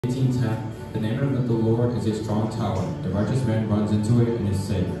18:10, the name of the Lord is a strong tower. The righteous man runs into it and is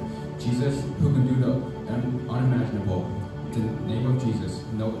safe. Jesus, who can do the unimaginable. The name of Jesus,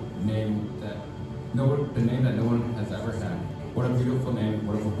 the name that no one has ever had. What a beautiful name,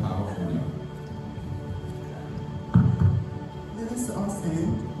 what a powerful name. Let us all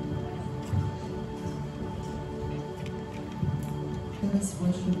stand. Let us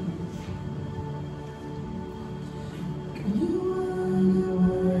worship Him. You are the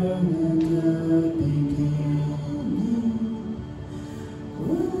Word in the beginning.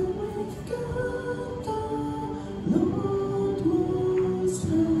 When with God the Lord Most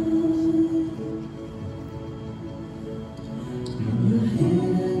High. Your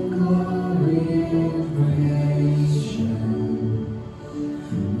hidden glory in creation.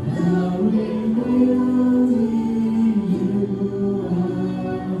 Now revealed in you our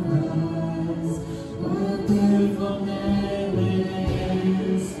eyes. What a beautiful name it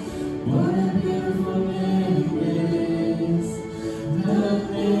is. What a beautiful name it is. The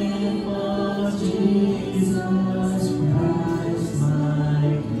name of Jesus Christ, my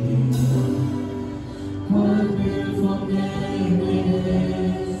King. What a beautiful name it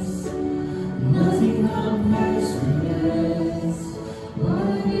is. Nothing compares with this. What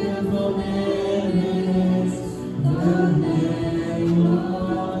a beautiful name it is. The name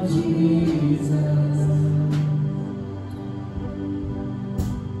of Jesus.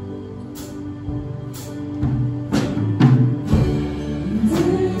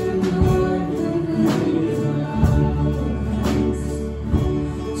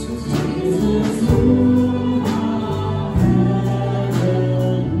 Jesus, you are heaven.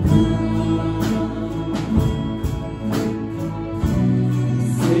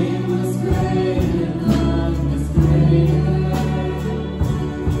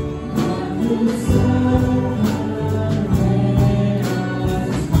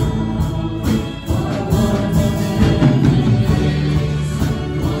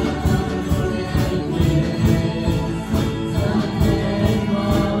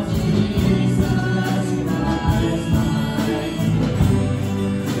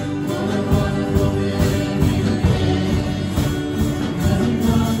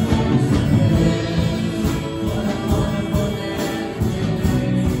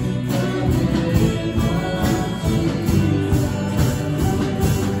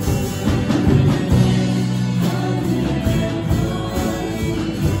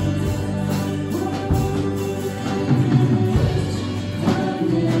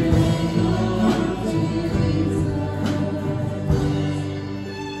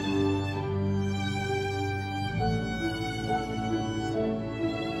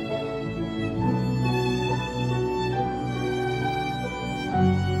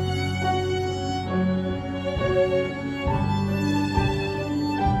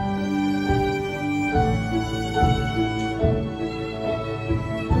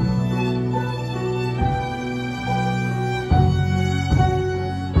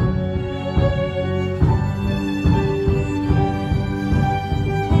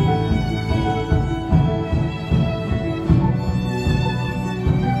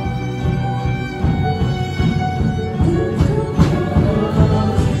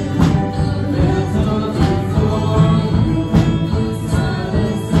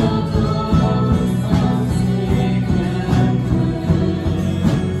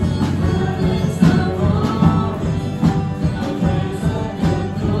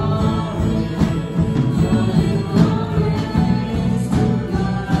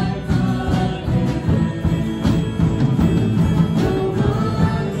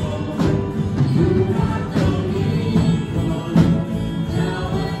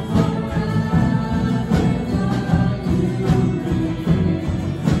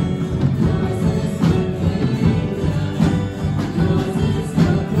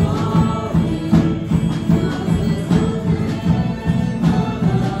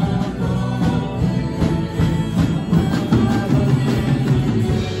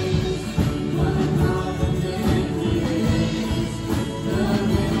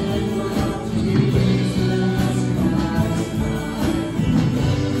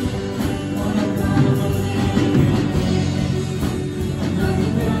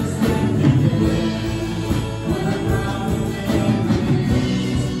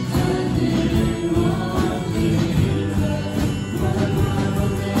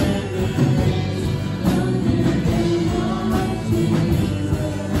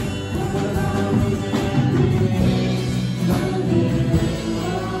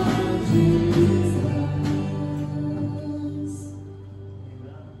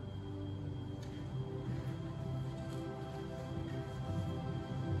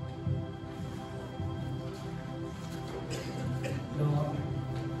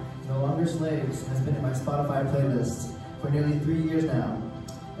 Slaves has been in my Spotify playlist for nearly 3 years now.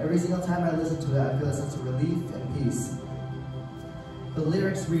 Every single time I listen to it, I feel a sense of relief and peace. The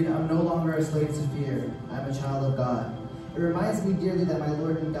lyrics read, "I'm no longer a slave to fear, I'm a child of God." It reminds me dearly that my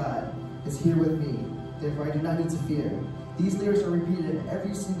Lord and God is here with me, therefore I do not need to fear. These lyrics are repeated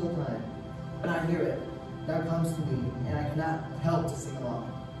every single time. When I hear it, God comes to me, and I cannot help to sing along.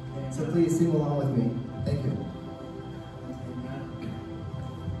 So please sing along with me. Thank you.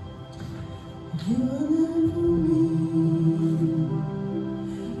 You never me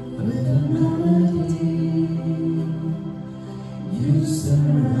with a melody. You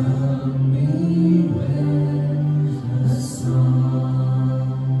surround me with a song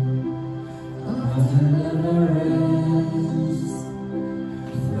of deliverance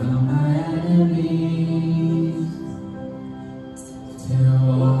from my enemies,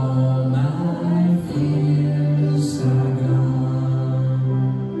 till all my fears are gone.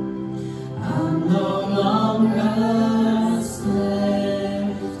 I'm no longer a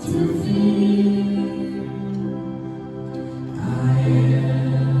slave to fear. I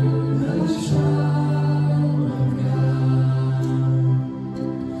am a child of God.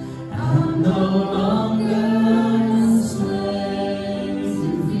 I'm no longer a slave to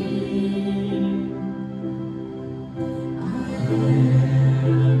fear. I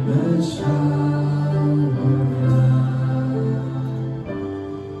am a child of God.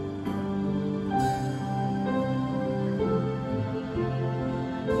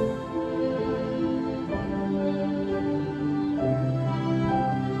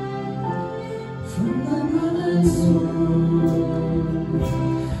 From my mother's womb,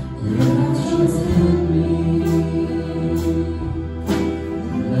 you have chosen me.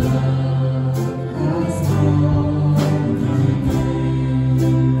 Love has called my name.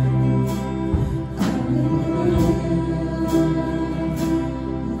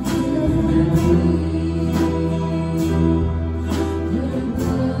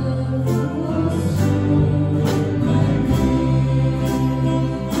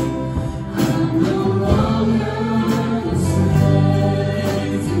 I'm no longer a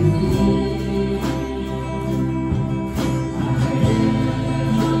slave to fear. I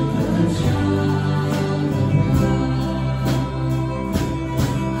am a child of God.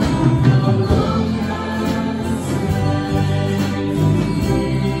 I'm no longer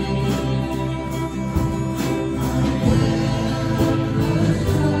a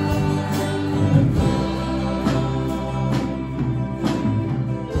slave to fear. I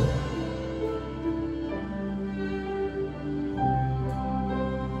am a child of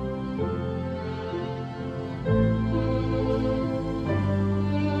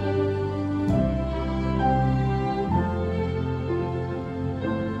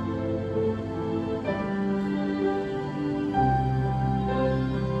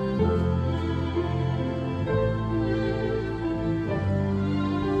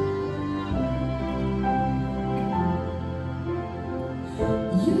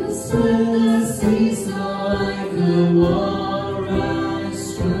You split the sea so I could walk right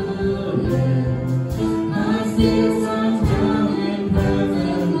through it. My fears are found in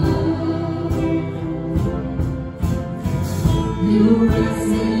perfect love. You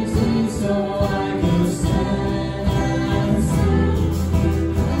rescued me so I could stand and see.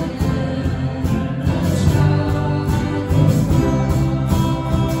 I am a child of God.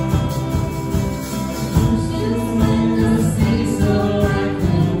 You split the sea so I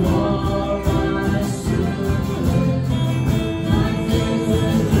could walk right through it. My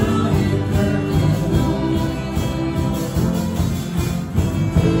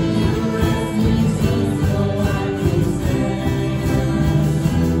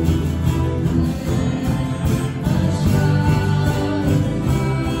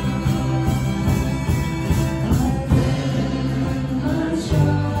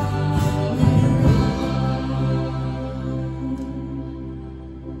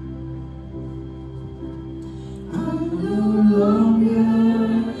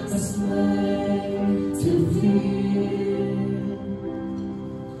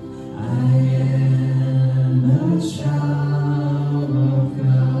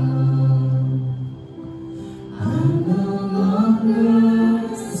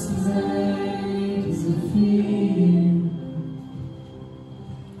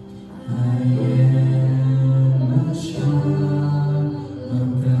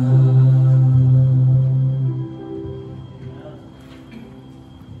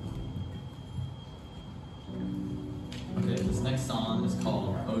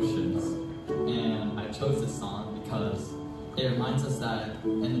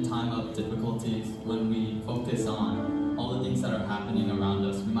in time of difficulties, when we focus on all the things that are happening around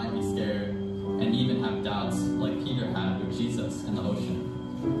us, we might be scared and even have doubts like Peter had with Jesus in the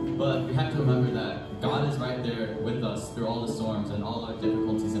ocean. But we have to remember that God is right there with us through all the storms and all our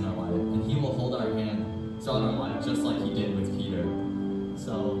difficulties in our life, and He will hold our hand throughout our life just like He did with Peter.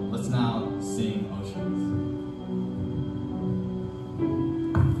 So let's now sing Oceans.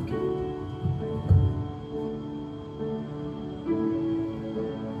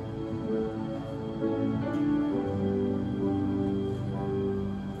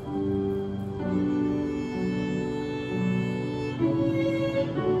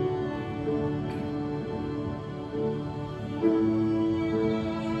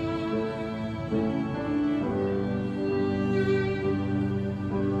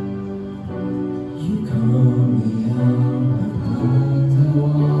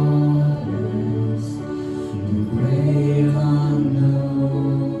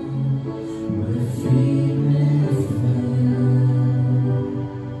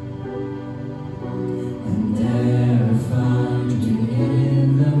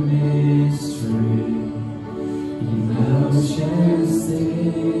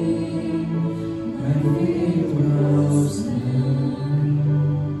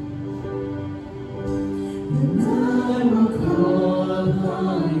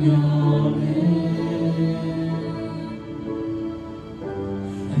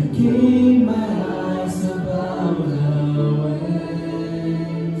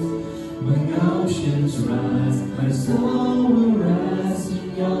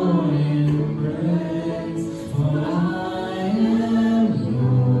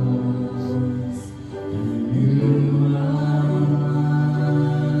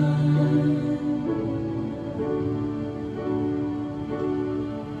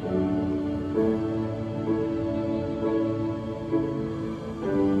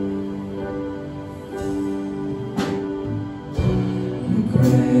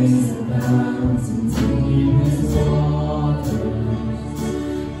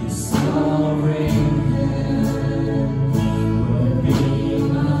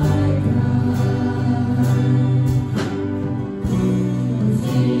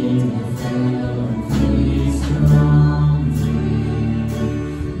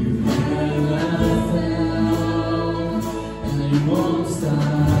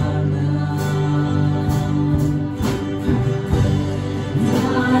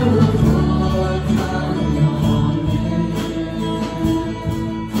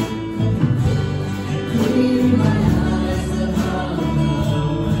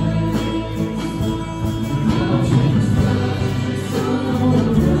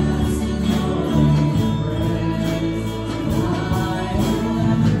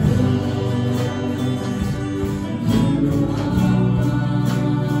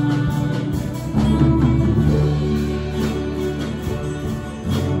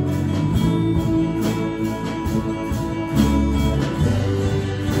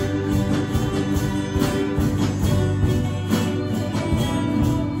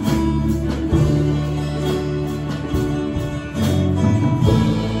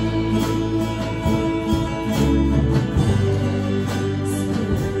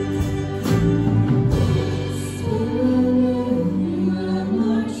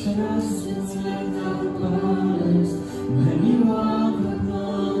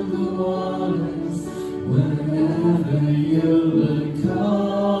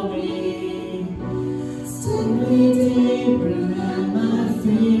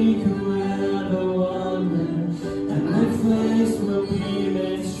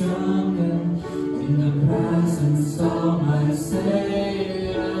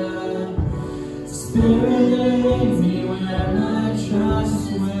 Spirit,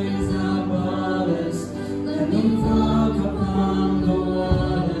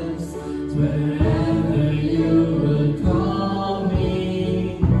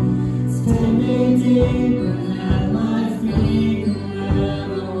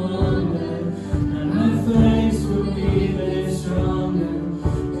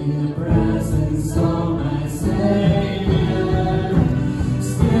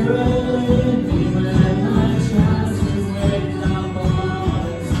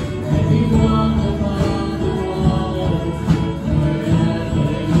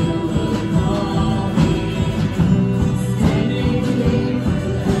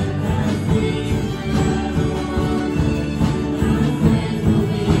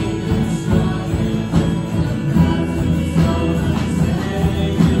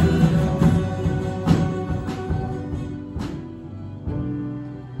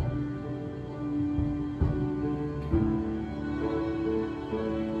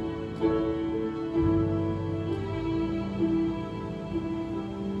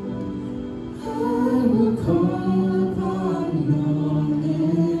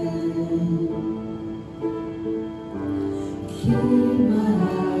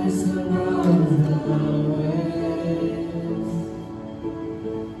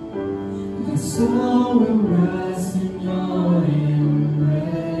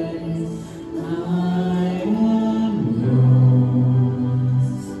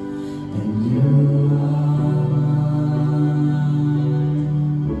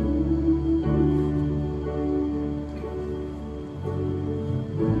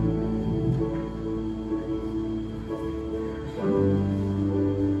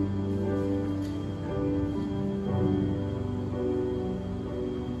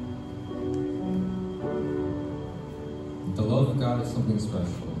 The love of God is something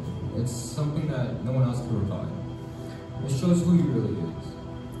special. It's something that no one else can provide. It shows who He really is.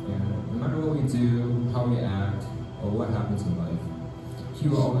 And no matter what we do, how we act, or what happens in life, He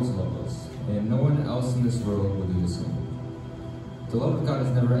will always love us. And no one else in this world will do the same. The love of God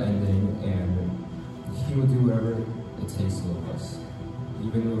is never ending, and He will do whatever it takes to love us.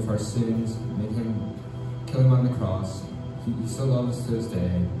 Even with our sins, kill Him on the cross, He still loves us to this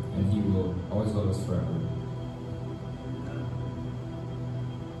day, and He will always love us forever.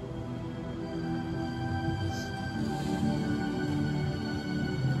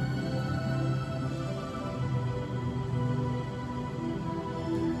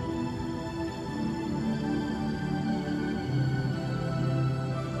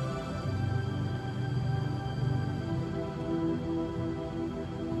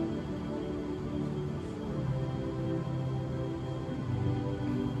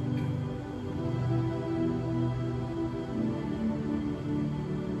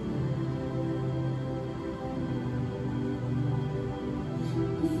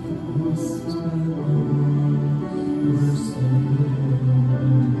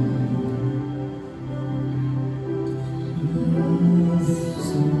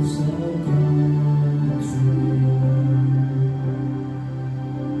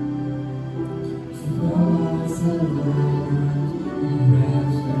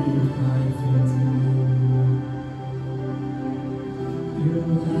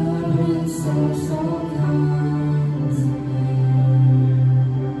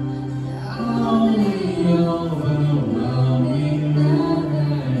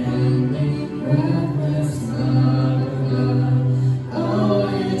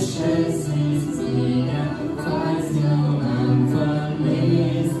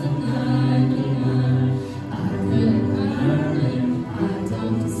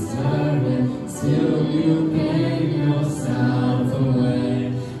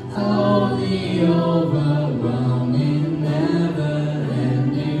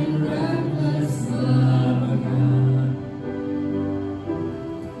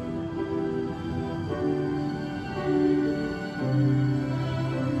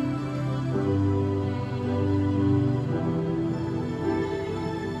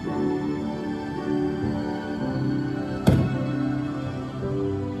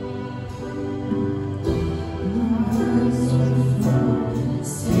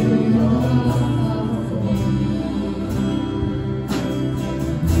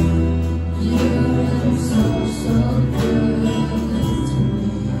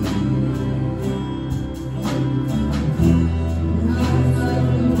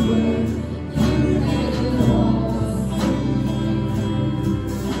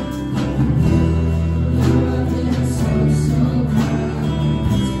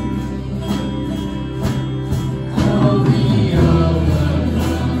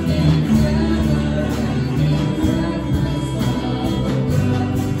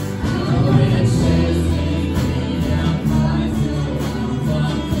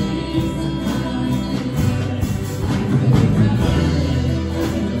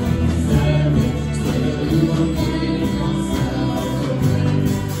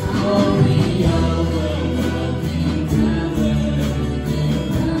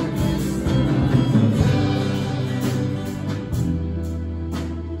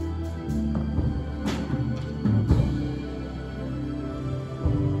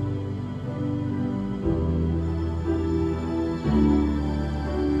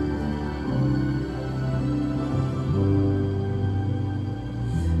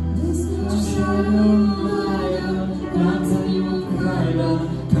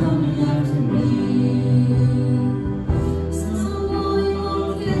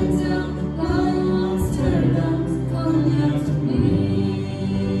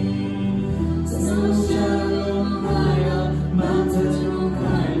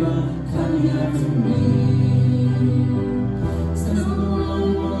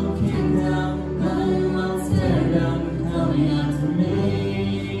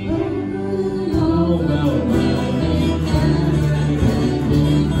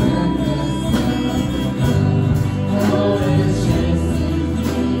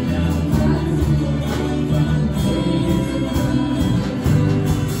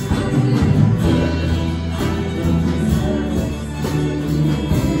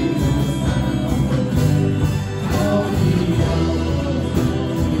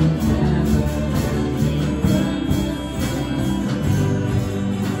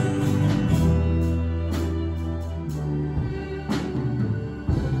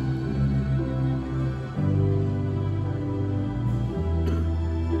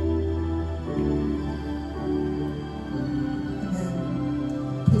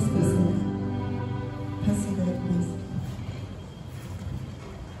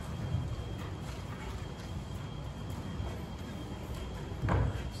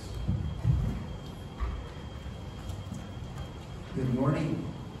 morning.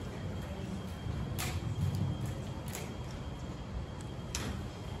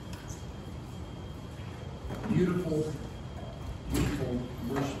 Beautiful, beautiful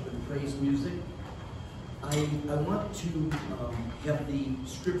worship and praise music. I want to have the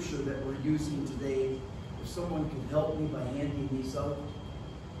scripture that we're using today. If someone could help me by handing these out.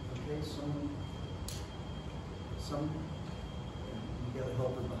 Okay, some. You got a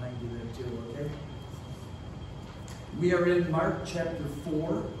helper behind you there too, okay? We are in Mark chapter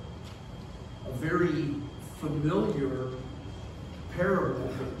 4, a very familiar parable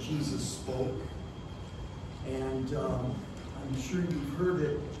that Jesus spoke. And I'm sure you've heard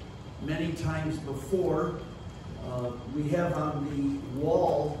it many times before. We have on the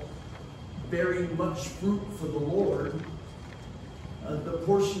wall, bearing much fruit for the Lord. The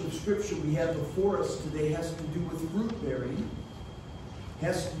portion of scripture we have before us today has to do with fruit bearing,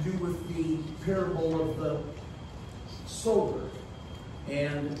 has to do with the parable of the sower.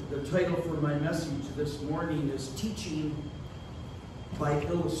 And the title for my message this morning is Teaching by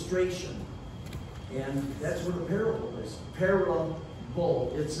Illustration. And that's what a parable is. Parable.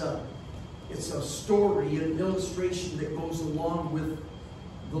 It's a story, an illustration that goes along with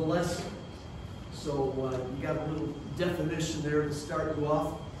the lesson. So you got a little definition there to start you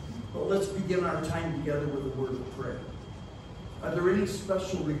off. But let's begin our time together with a word of prayer. Are there any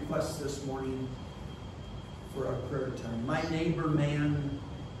special requests this morning for our prayer time? My neighbor man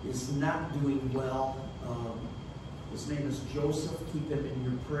is not doing well. His name is Joseph. Keep him in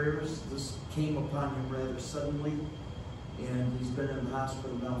your prayers. This came upon him rather suddenly, and he's been in the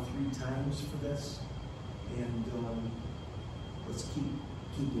hospital now 3 times for this. And let's keep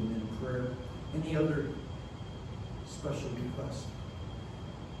him in prayer. Any other special requests?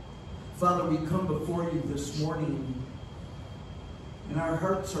 Father, we come before you this morning, and our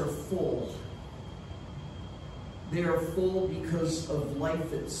hearts are full. They are full because of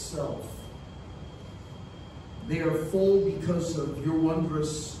life itself. They are full because of your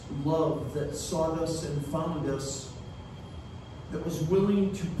wondrous love that sought us and found us, that was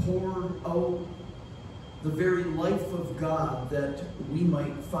willing to pour out the very life of God that we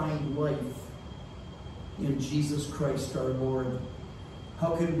might find life in Jesus Christ our Lord.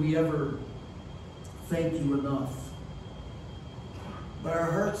 How can we ever thank you enough? But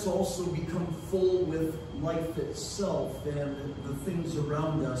our hearts also become full with life itself and the things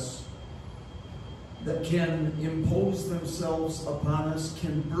around us that can impose themselves upon us,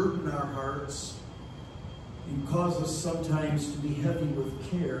 can burden our hearts, and cause us sometimes to be heavy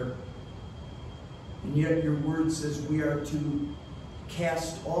with care. And yet your word says we are to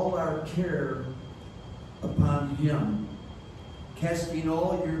cast all our care upon him. Casting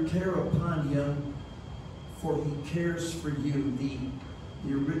all your care upon him, for he cares for you.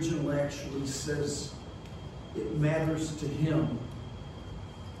 The original actually says it matters to him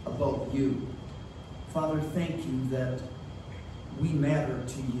about you. Father, thank you that we matter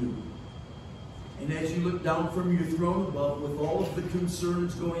to you. And as you look down from your throne above with all of the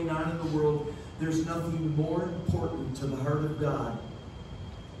concerns going on in the world, there's nothing more important to the heart of God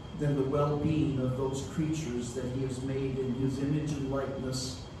than the well-being of those creatures that he has made in his image and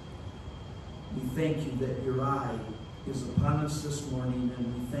likeness. We thank you that your eye is upon us this morning,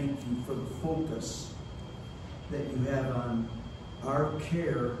 and we thank you for the focus that you have on our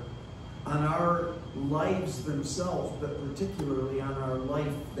care, on our lives themselves, but particularly on our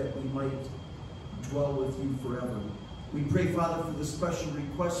life that we might dwell with you forever. We pray, Father, for the special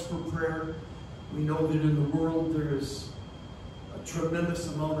request for prayer. We know that in the world there is a tremendous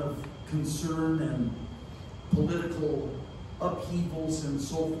amount of concern and political upheavals and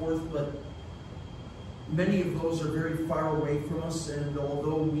so forth, but many of those are very far away from us, and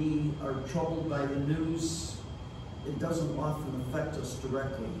although we are troubled by the news, it doesn't often affect us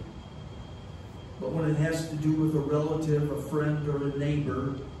directly. But when it has to do with a relative, a friend, or a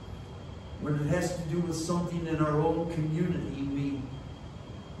neighbor, when it has to do with something in our own community,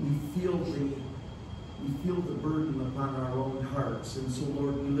 we feel the burden upon our own hearts. And so,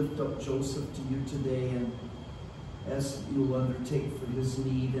 Lord, we lift up Joseph to you today and ask that you'll undertake for his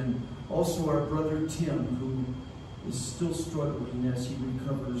need. And also our brother Tim, who is still struggling as he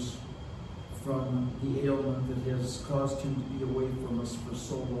recovers from the ailment that has caused him to be away from us for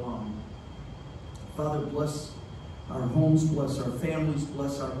so long. Father, bless our homes, bless our families,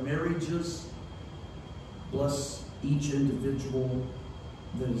 bless our marriages, bless each individual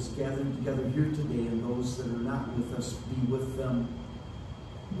that is gathered together here today, and those that are not with us, be with them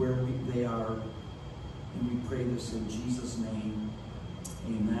where they are. And we pray this in Jesus' name.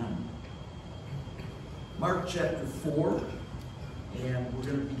 Amen. Mark chapter 4, and we're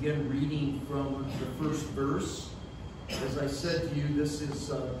going to begin reading from the first verse. As I said to you, this is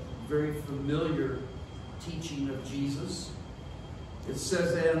a very familiar teaching of Jesus. It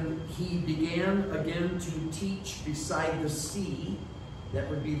says, and he began again to teach beside the sea. That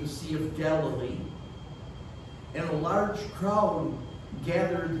would be the Sea of Galilee. And a large crowd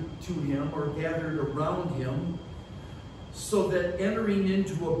gathered to him, or gathered around him, so that entering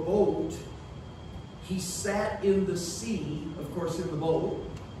into a boat, he sat in the sea, of course in the boat,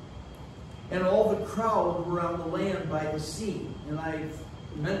 and all the crowd were on the land by the sea. And I've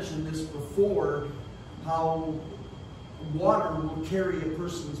mentioned this before, how water will carry a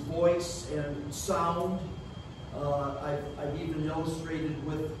person's voice and sound. I've even illustrated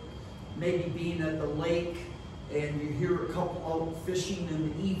with maybe being at the lake and you hear a couple out fishing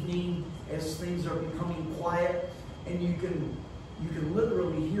in the evening as things are becoming quiet, and you can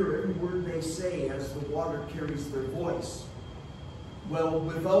literally hear every word they say as the water carries their voice. Well,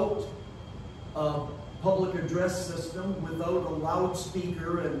 without a public address system, without a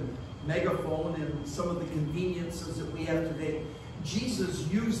loudspeaker and megaphone and some of the conveniences that we have today, Jesus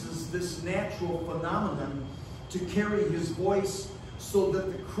uses this natural phenomenon to carry his voice so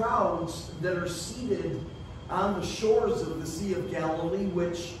that the crowds that are seated on the shores of the Sea of Galilee,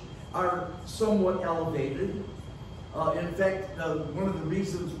 which are somewhat elevated. In fact, one of the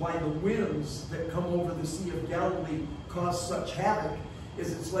reasons why the winds that come over the Sea of Galilee cause such havoc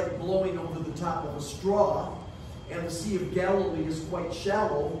is it's like blowing over the top of a straw, and the Sea of Galilee is quite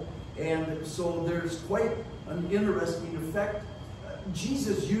shallow, and so there's quite an interesting effect.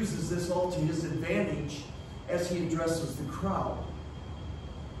 Jesus uses this all to his advantage as he addresses the crowd.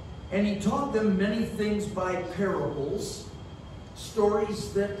 And he taught them many things by parables,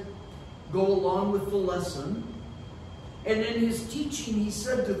 stories that go along with the lesson. And in his teaching, he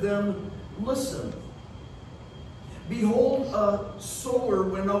said to them, listen, behold, a sower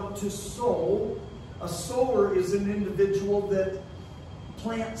went out to sow. A sower is an individual that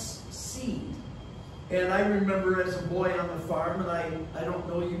plants seed. And I remember as a boy on the farm, and I don't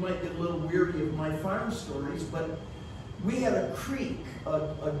know, you might get a little weary of my farm stories, but we had a creek,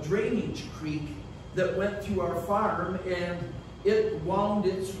 a drainage creek that went through our farm, and it wound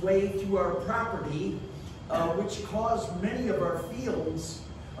its way through our property, which caused many of our fields,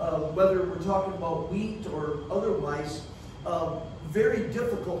 whether we're talking about wheat or otherwise, very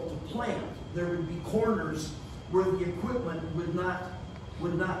difficult to plant. There would be corners where the equipment would not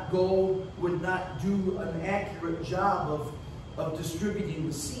do an accurate job of distributing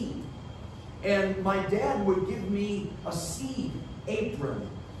the seed. And my dad would give me a seed apron.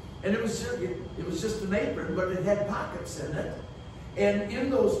 And it was just an apron, but it had pockets in it. And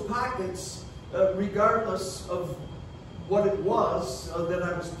in those pockets, regardless of what it was that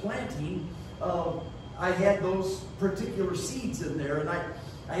I was planting, I had those particular seeds in there. And I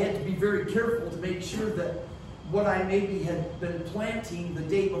had to be very careful to make sure that what I maybe had been planting the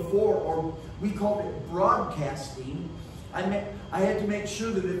day before, or we called it broadcasting, I had to make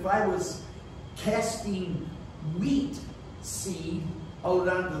sure that if I was casting wheat seed out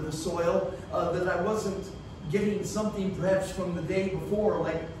onto the soil, that I wasn't getting something perhaps from the day before,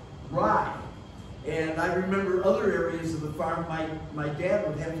 like rye. And I remember other areas of the farm, my dad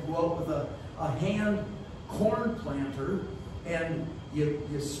would have to go out with a hand corn planter, and you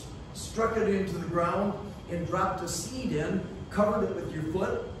struck it into the ground and dropped a seed in, covered it with your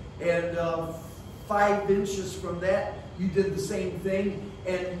foot, and 5 inches from that, you did the same thing,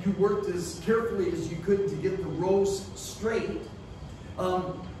 and you worked as carefully as you could to get the rows straight.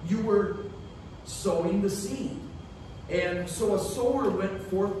 You were sowing the seed. And so a sower went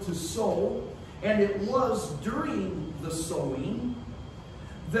forth to sow, and it was during the sowing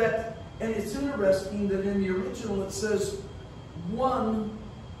that, and it's interesting that in the original it says, one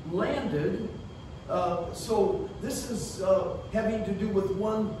landed. So this is having to do with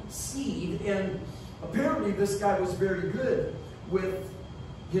one seed, and apparently this guy was very good with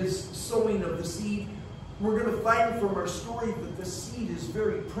his sowing of the seed. We're going to find from our story that the seed is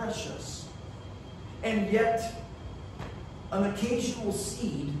very precious. And yet, an occasional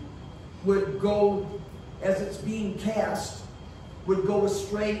seed would go, as it's being cast, would go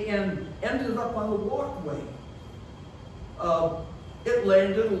astray and ended up on the walkway. It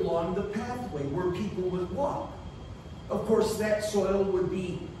landed along the pathway where people would walk. Of course, that soil would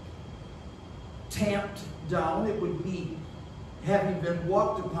be tamped down. It would be, having been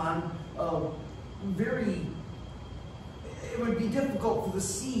walked upon, it would be difficult for the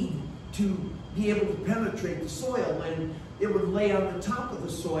seed to be able to penetrate the soil, and it would lay on the top of the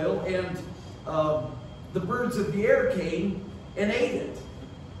soil, and the birds of the air came and ate it.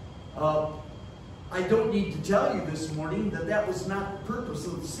 I don't need to tell you this morning that that was not the purpose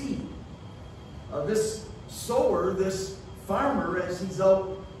of the seed. This sower, this farmer, as he's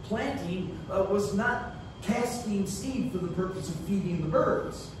out planting, was not casting seed for the purpose of feeding the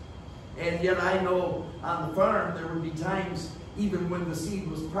birds. And yet I know on the farm there would be times, even when the seed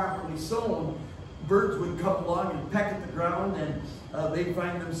was properly sown, birds would come along and peck at the ground, and they'd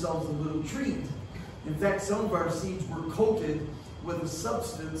find themselves a little treat. In fact, some of our seeds were coated with a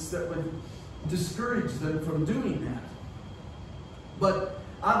substance that would discourage them from doing that. But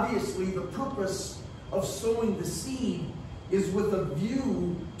obviously the purpose of sowing the seed is with a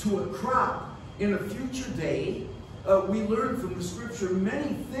view to a crop in a future day. We learn from the scripture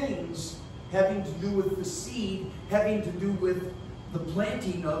many things having to do with the seed, having to do with the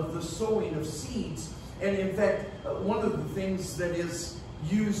planting of the sowing of seeds. And in fact, one of the things that is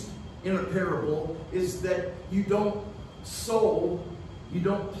used in a parable is that you don't sow, you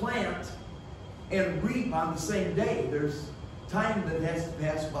don't plant and reap on the same day. There's time that has to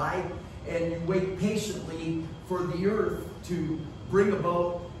pass by, and you wait patiently for the earth to bring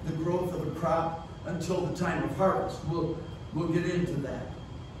about the growth of a crop until the time of harvest. We'll get into that.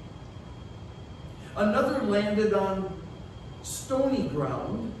 Another landed on stony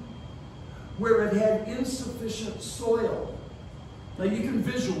ground where it had insufficient soil. Now you can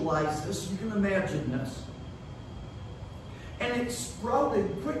visualize this, you can imagine this. And it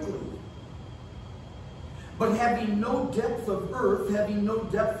sprouted quickly. But having no depth of earth, having no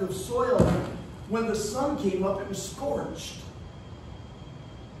depth of soil, when the sun came up, it was scorched.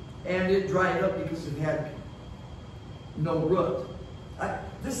 And it dried up because it had no root.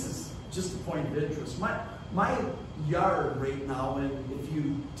 This is just a point of interest. My yard right now, and if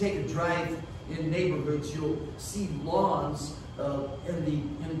you take a drive in neighborhoods, you'll see lawns, and the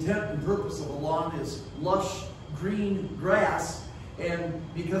intent and purpose of a lawn is lush green grass. And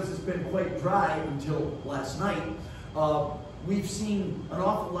because it's been quite dry until last night, we've seen an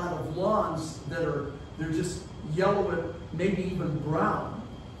awful lot of lawns that they're just yellow and maybe even brown.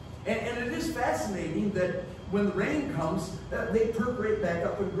 And it is fascinating that when the rain comes, they perk back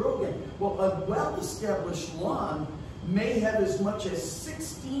up and grow again. Well, a well-established lawn may have as much as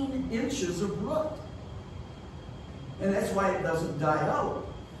 16 inches of root. And that's why it doesn't die out.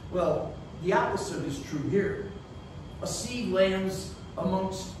 Well, the opposite is true here. A seed lands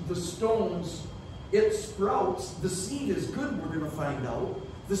amongst the stones, it sprouts. The seed is good, we're going to find out.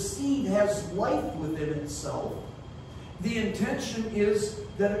 The seed has life within itself. The intention is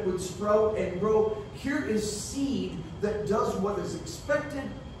that it would sprout and grow. Here is seed that does what is expected.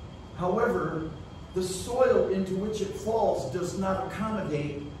 However, the soil into which it falls does not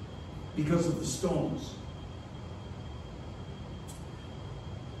accommodate because of the stones.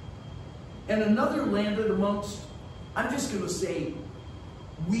 And another landed amongst, I'm just going to say,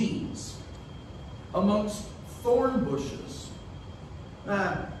 weeds, amongst thorn bushes.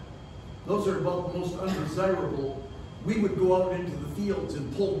 Those are about the most undesirable. We would go out into the fields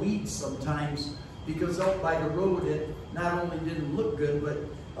and pull weeds sometimes because out by the road it not only didn't look good,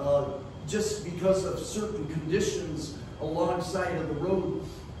 but just because of certain conditions alongside of the road,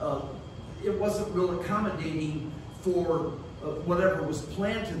 it wasn't real accommodating for whatever was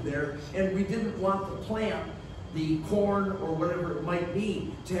planted there, and we didn't want the plant, the corn or whatever it might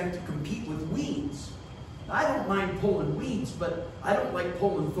be, to have to compete with weeds. I don't mind pulling weeds, but I don't like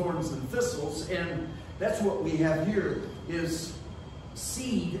pulling thorns and thistles, and that's what we have here, is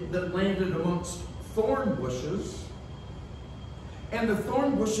seed that landed amongst thorn bushes. And the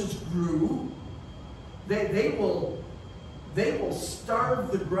thorn bushes grew. They will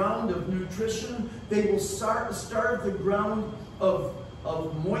starve the ground of nutrition. They will starve the ground of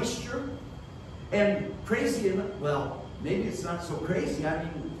moisture. And crazy enough, well, maybe it's not so crazy. I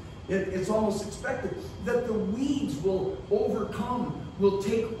mean, it's almost expected that the weeds will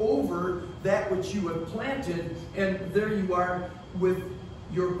take over that which you have planted, and there you are with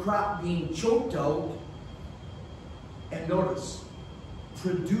your crop being choked out. And notice,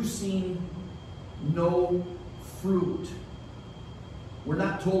 producing no fruit. We're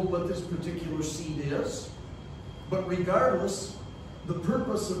not told what this particular seed is, but regardless, the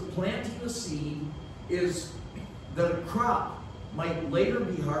purpose of planting a seed is that a crop might later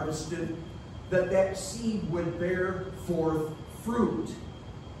be harvested, that seed would bear forth fruit.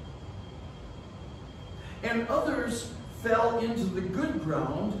 And others fell into the good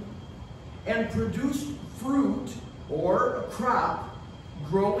ground and produced fruit, or a crop,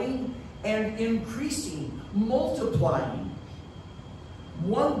 growing and increasing, multiplying.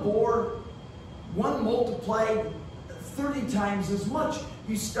 One multiplied 30 times as much.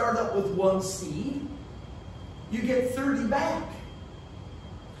 You start up with one seed, you get 30 back.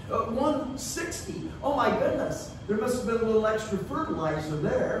 160. Oh my goodness, there must have been a little extra fertilizer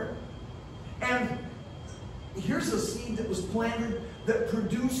there. And here's a seed that was planted that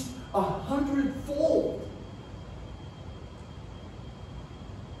produced 100-fold.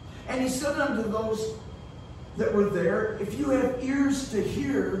 And he said unto those that were there, if you have ears to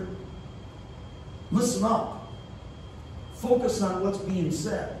hear, listen up. Focus on what's being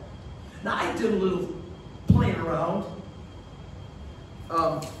said. Now, I did a little playing around.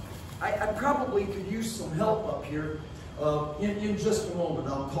 I probably could use some help up here. In just a moment,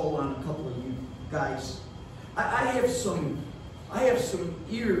 I'll call on a couple of you guys. I have some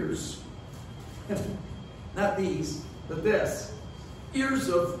ears, not these, but this, ears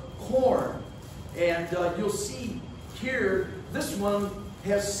of corn. And you'll see here, this one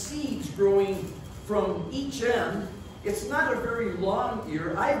has seeds growing from each end. It's not a very long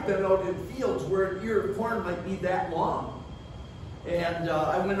ear. I've been out in fields where an ear of corn might be that long. And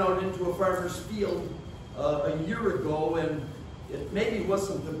I went out into a farmer's field a year ago, and it maybe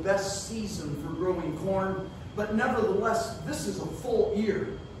wasn't the best season for growing corn, but nevertheless, this is a full ear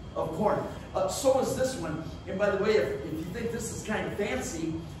of corn. So is this one. And by the way, if you think this is kind of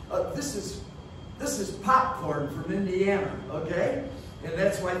fancy, this is popcorn from Indiana, okay? And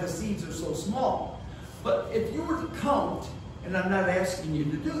that's why the seeds are so small. But if you were to count, and I'm not asking you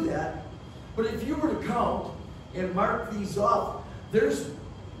to do that, but if you were to count and mark these off, there's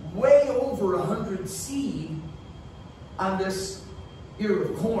way over 100 seed on this ear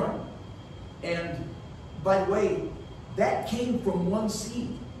of corn. And by the way, that came from one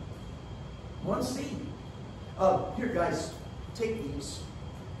seed. One seed. Here, guys, take these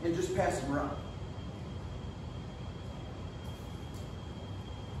and just pass them around.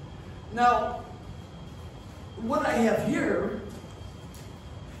 Now, what I have here,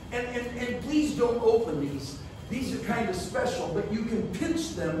 and please don't open these. These are kind of special, but you can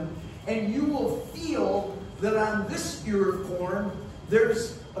pinch them and you will feel that on this ear of corn,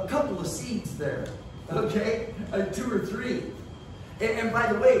 there's a couple of seeds there, okay? 2 or 3. And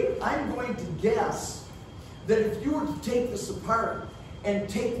by the way, I'm going to guess that if you were to take this apart and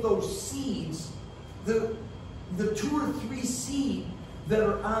take those seeds, the 2 or 3 seed that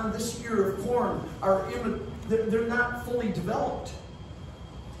are on this ear of corn they're not fully developed.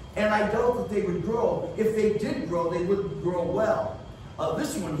 And I doubt that they would grow. If they did grow, they wouldn't grow well.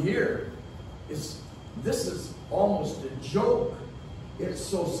 This one here, this is almost a joke. It's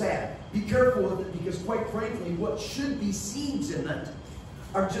so sad. Be careful with it, because quite frankly, what should be seeds in it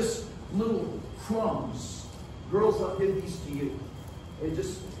are just little crumbs. Girls, I'll give these to you. And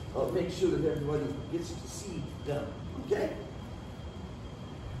just make sure that everybody gets to see them. Okay?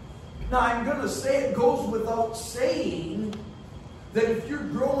 Now, I'm going to say, it goes without saying that if you're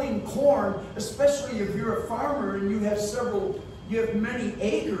growing corn, especially if you're a farmer and you have many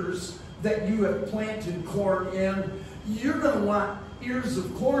acres that you have planted corn in, you're going to want ears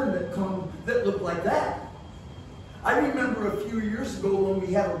of corn that look like that. I remember a few years ago when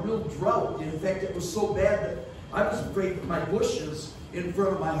we had a real drought. In fact, it was so bad that I was afraid that my bushes in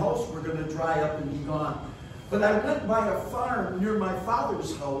front of my house were going to dry up and be gone. But I went by a farm near my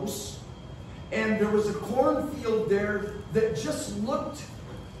father's house, and there was a cornfield there that just looked,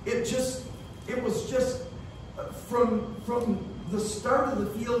 it was just from the start of the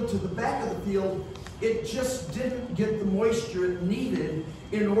field to the back of the field, it just didn't get the moisture it needed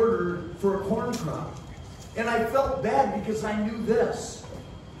in order for a corn crop. And I felt bad because I knew this.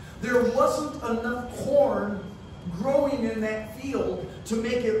 There wasn't enough corn growing in that field to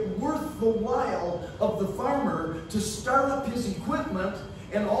make it worth the while of the farmer to start up his equipment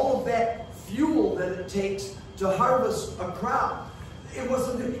and all of that fuel that it takes to harvest a crop. It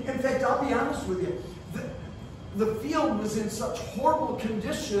wasn't, in fact, I'll be honest with you, the field was in such horrible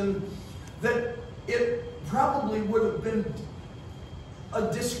condition that it probably would have been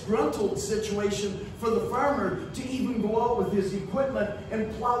a disgruntled situation for the farmer to even go out with his equipment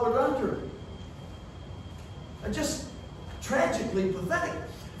and plow it under. Just tragically pathetic.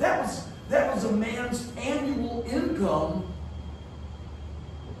 That was a man's annual income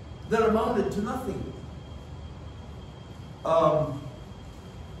that amounted to nothing.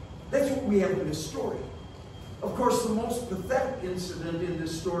 That's what we have in this story. Of course, the most pathetic incident in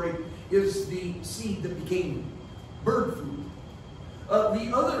this story is the seed that became bird food.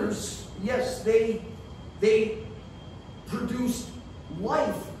 The others, yes, they produced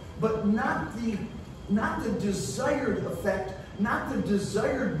life, but not the desired effect, not the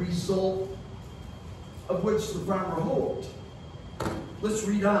desired result of which the farmer hoped. Let's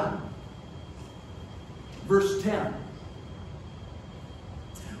read on. Verse 10.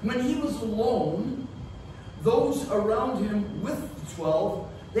 When he was alone, those around him with the 12,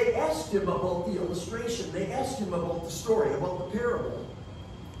 they asked him about the illustration. They asked him about the story, about the parable.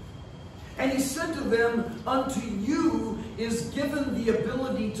 And he said to them, unto you is given the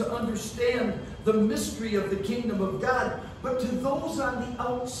ability to understand the mystery of the kingdom of God, but to those on the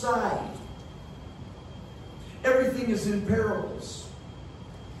outside, everything is in parables.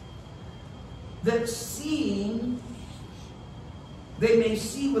 That seeing, they may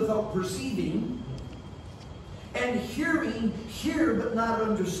see without perceiving, and hearing, hear but not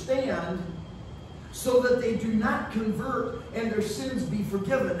understand, so that they do not convert and their sins be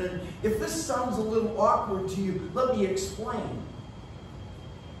forgiven. And if this sounds a little awkward to you, let me explain.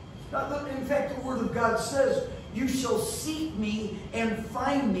 In fact, the Word of God says, you shall seek me and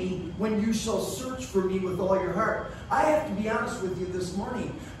find me when you shall search for me with all your heart. I have to be honest with you this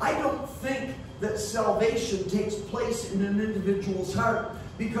morning. I don't think that salvation takes place in an individual's heart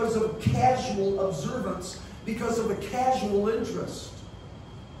because of casual observance, because of a casual interest.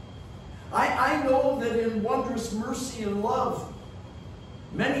 I know that in wondrous mercy and love,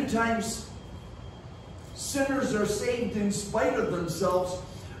 many times sinners are saved in spite of themselves.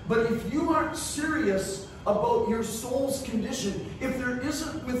 But if you aren't serious about your soul's condition, if there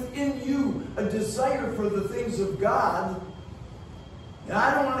isn't within you a desire for the things of God, and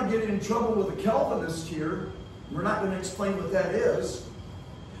I don't want to get in trouble with a Calvinist here. We're not going to explain what that is.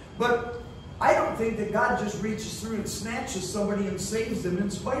 But I don't think that God just reaches through and snatches somebody and saves them in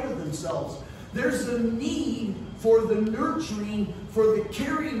spite of themselves. There's a need for the nurturing, for the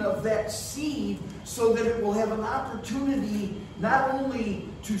carrying of that seed so that it will have an opportunity not only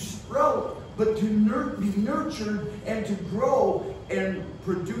to sprout, but to be nurtured and to grow and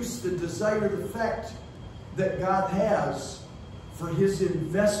produce the desired effect that God has for His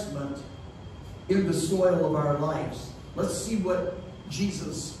investment in the soil of our lives. Let's see what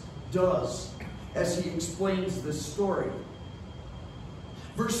Jesus does as He explains this story.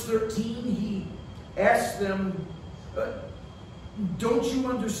 Verse 13, He asks them, don't you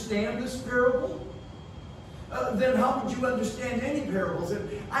understand this parable? Then how would you understand any parables? And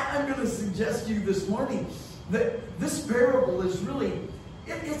I'm going to suggest to you this morning that this parable is really,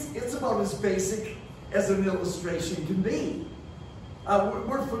 it's about as basic as an illustration can be.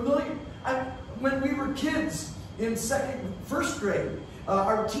 We're familiar. When we were kids in first grade,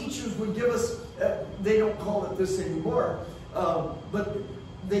 our teachers would give us, they don't call it this anymore, but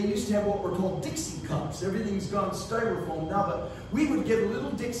they used to have what were called Dixie cups. Everything's gone styrofoam now, but we would get a little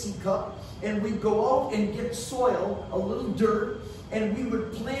Dixie cup and we'd go out and get soil, a little dirt, and we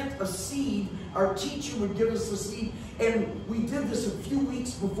would plant a seed. Our teacher would give us the seed, and we did this a few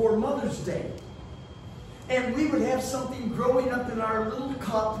weeks before Mother's Day. And we would have something growing up in our little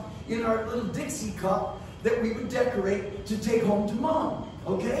cup, in our little Dixie cup, that we would decorate to take home to Mom,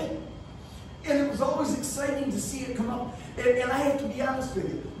 okay? And it was always exciting to see it come up. And I have to be honest with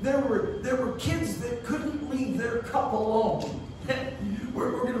you, there were kids that couldn't leave their cup alone.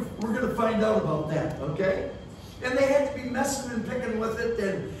 we're gonna find out about that, okay? And they had to be messing and picking with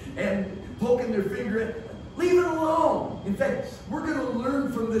it and poking their finger in. Leave it alone. In fact, we're going to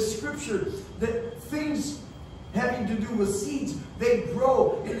learn from this scripture that things having to do with seeds, they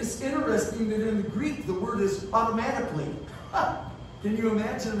grow. And it's interesting that in the Greek, the word is automatically. Can you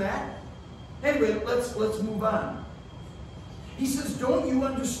imagine that? Anyway, let's move on. He says, don't you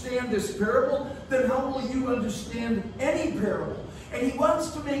understand this parable? Then how will you understand any parable? And he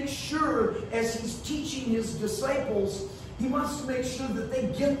wants to make sure, as he's teaching his disciples, he wants to make sure that they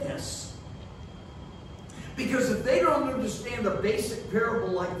get this. Because if they don't understand a basic parable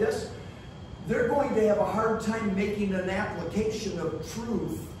like this, they're going to have a hard time making an application of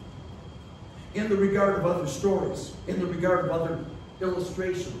truth in the regard of other stories, in the regard of other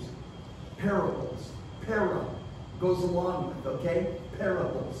illustrations, parables. Para goes along with, okay?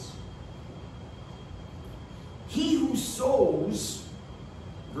 Parables. He who sows,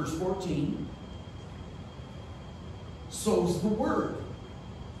 verse 14, sows the word.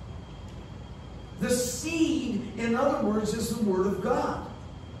 The seed, in other words, is the word of God.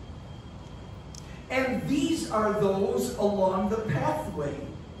 And these are those along the pathway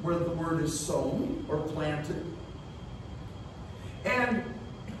where the word is sown or planted. And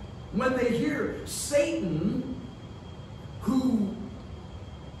when they hear Satan, who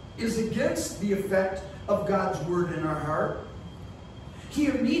is against the effect of God's word in our heart, he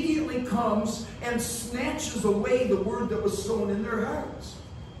immediately comes and snatches away the word that was sown in their hearts.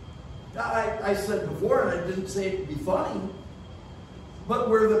 I said before, and I didn't say it to be funny, but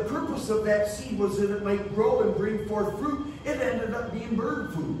where the purpose of that seed was that it might grow and bring forth fruit, it ended up being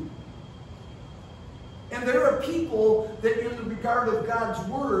bird food. And there are people that in the regard of God's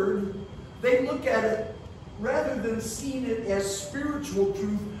word, they look at it rather than seeing it as spiritual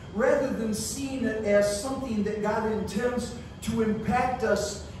truth, rather than seeing it as something that God intends to impact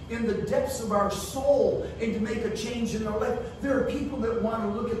us in the depths of our soul and to make a change in our life. There are people that want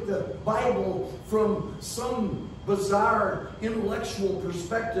to look at the Bible from some bizarre intellectual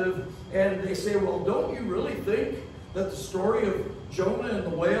perspective, and they say, well, don't you really think that the story of Jonah and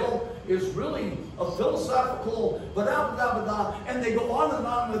the whale is really a philosophical, and they go on and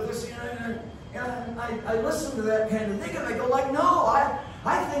on with this, and I listen to that kind of thing, and I go like, no,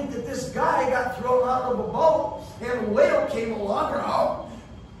 I think that this guy got thrown out of a boat, and a whale came along, and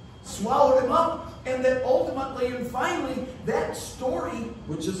swallowed him up, and that ultimately and finally, that story,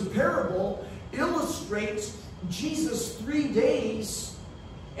 which is a parable, illustrates Jesus 3 days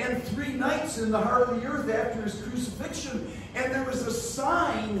and 3 nights in the heart of the earth after his crucifixion. And there was a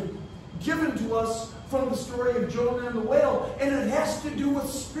sign given to us from the story of Jonah and the whale, and it has to do with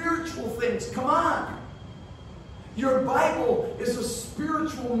spiritual things. Come on. Your Bible is a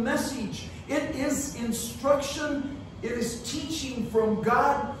spiritual message. It is instruction. It is teaching from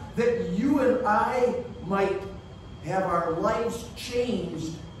God that you and I might have our lives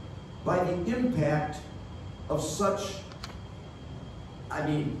changed by the impact of such. I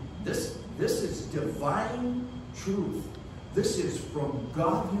mean, this is divine truth. This is from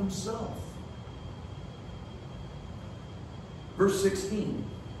God himself. Verse 16.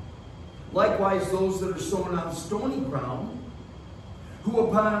 Likewise, those that are sown on stony ground, who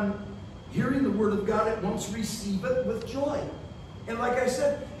upon hearing the word of God at once receive it with joy. And like I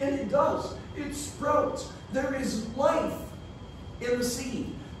said, and it does. It sprouts. There is life in the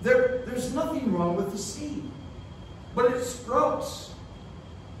seed. There's nothing wrong with the seed. But it sprouts.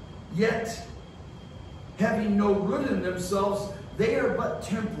 Yet, having no root in themselves, they are but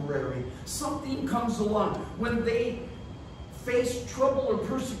temporary. Something comes along. When they face trouble or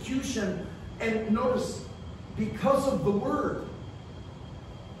persecution, and notice, because of the word,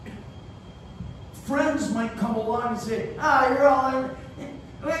 friends might come along and say, you're all,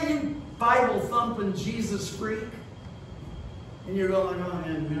 you Bible-thumping Jesus freak. And you're going, oh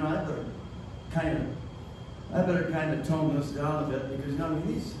man, I better kind of tone this down a bit, because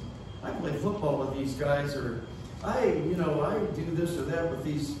I play football with these guys, or I do this or that with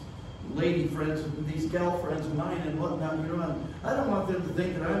these lady friends, these gal friends of mine and whatnot, I don't want them to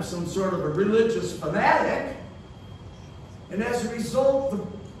think that I'm some sort of a religious fanatic. And as a result, the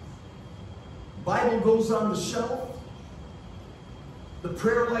Bible goes on the shelf. The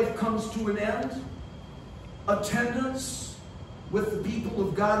prayer life comes to an end. Attendance with the people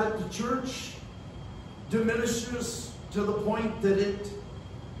of God at the church diminishes to the point that it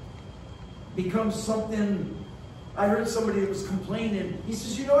becomes something. I heard somebody that was complaining. He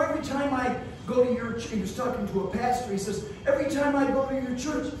says, every time I go to your church, he was talking to a pastor, he says, every time I go to your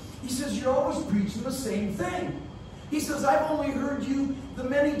church, he says, you're always preaching the same thing. He says, I've only heard you, the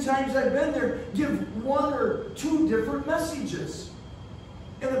many times I've been there, give 1 or 2 different messages.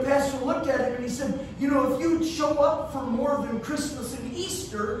 And the pastor looked at him and he said, if you'd show up for more than Christmas and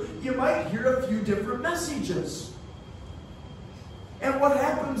Easter, you might hear a few different messages. And what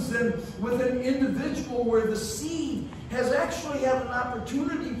happens then with an individual where the seed has actually had an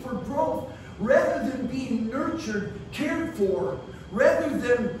opportunity for growth, rather than being nurtured, cared for, rather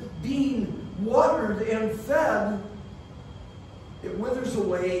than being watered and fed, it withers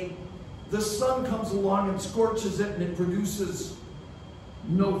away. The sun comes along and scorches it, and it produces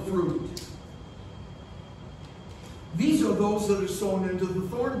no fruit. These are those that are sown into the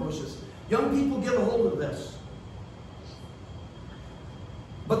thorn bushes. Young people, get a hold of this.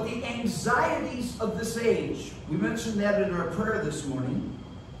 But the anxieties of this age, we mentioned that in our prayer this morning,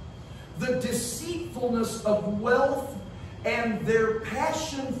 the deceitfulness of wealth and their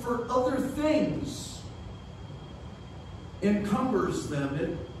passion for other things encumbers them.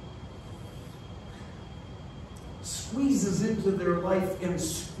 It squeezes into their life and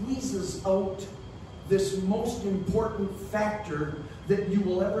squeezes out this most important factor that you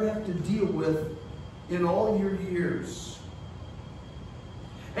will ever have to deal with in all your years.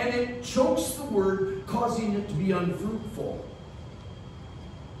 And it chokes the word, causing it to be unfruitful.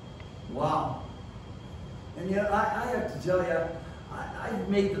 Wow. And yet, I have to tell you, I've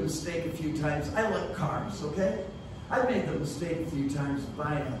made the mistake a few times. I like cars, okay? I've made the mistake a few times of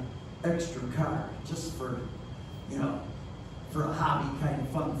buying an extra car just for, for a hobby kind of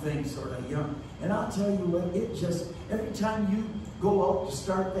fun thing, sort of, And I'll tell you what, it just, every time you go out to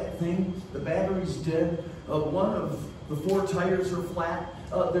start that thing, the battery's dead, one of the 4 tires are flat,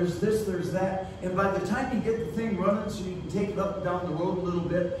 there's this, there's that, and by the time you get the thing running so you can take it up and down the road a little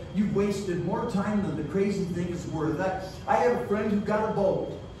bit, you've wasted more time than the crazy thing is worth. I have a friend who got a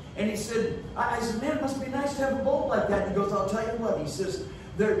boat, and he said, I said, man, it must be nice to have a boat like that. And he goes, I'll tell you what, he says,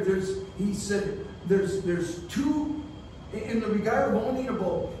 there's 2 in the regard of owning a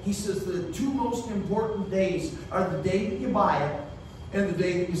boat, he says the two most important days are the day that you buy it and the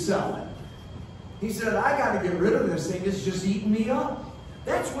day that you sell it. He said, I got to get rid of this thing. It's just eating me up.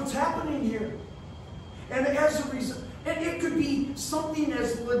 That's what's happening here. And as a result, and it could be something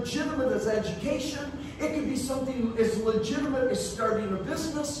as legitimate as education. It could be something as legitimate as starting a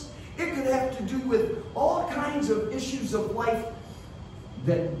business. It could have to do with all kinds of issues of life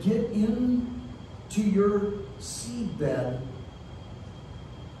that get into your seedbed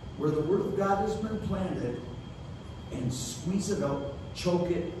where the Word of God has been planted and squeeze it out, choke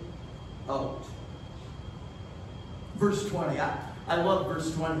it out. Verse 20, I love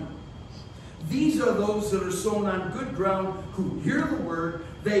verse 20. These are those that are sown on good ground who hear the word,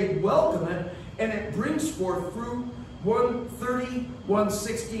 they welcome it, and it brings forth fruit 130,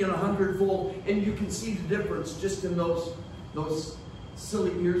 160, and 100-fold. And you can see the difference just in those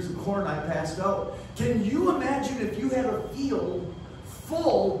silly ears of corn I passed out. Can you imagine if you had a field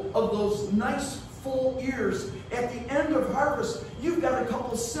full of those nice full ears? At the end of harvest, you've got a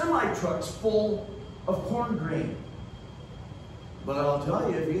couple semi-trucks full of corn grain. But I'll tell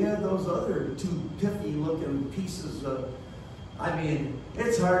you, if you had those other two pithy-looking pieces of, I mean,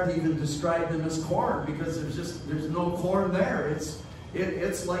 it's hard to even describe them as corn because there's no corn there.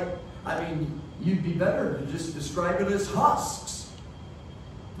 It's like, I mean, you'd be better to just describe it as husks.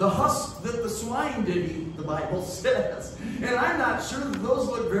 The husks that the swine did eat, the Bible says. And I'm not sure that those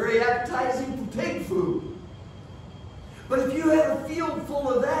look very appetizing for pig food. But if you had a field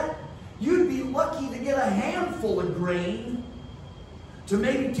full of that, you'd be lucky to get a handful of grain to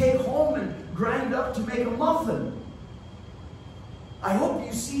maybe take home and grind up to make a muffin. I hope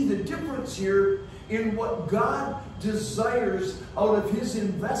you see the difference here in what God desires out of His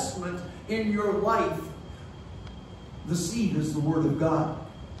investment in your life. The seed is the Word of God.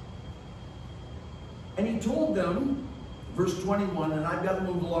 And He told them, verse 21, and I've got to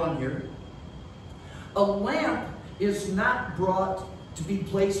move along here, a lamp is not brought to be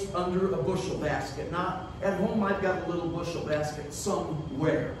placed under a bushel basket. Now, at home I've got a little bushel basket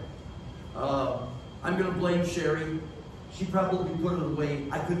somewhere. I'm going to blame Sherry. She probably put it away.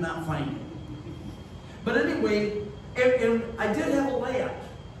 I could not find it. But anyway, and I did have a lamp,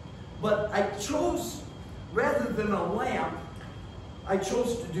 but I chose, rather than a lamp, I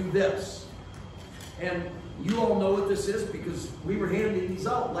chose to do this. And you all know what this is because we were handing these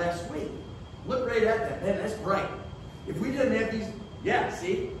out last week. Look right at that. Man, that's bright. If we didn't have these, yeah,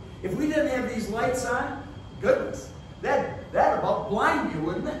 see? If we didn't have these lights on, goodness, that about blind you,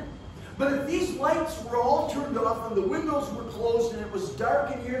 wouldn't it? But if these lights were all turned off and the windows were closed and it was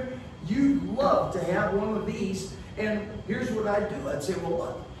dark in here, you'd love to have one of these. And here's what I'd do. I'd say, well,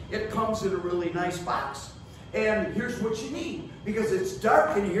 look, it comes in a really nice box. And here's what you need. Because it's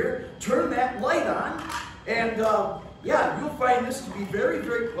dark in here, turn that light on. And yeah, you'll find this to be very,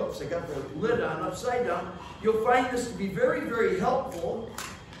 very, whoops, I got the lid on upside down. You'll find this to be very, very helpful.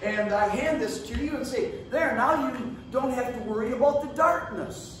 And I hand this to you and say, there, now you don't have to worry about the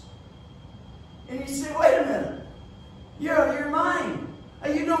darkness. And you say, wait a minute, you're out of your mind.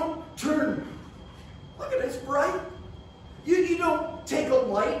 You don't turn, look at it, it's bright. You don't take a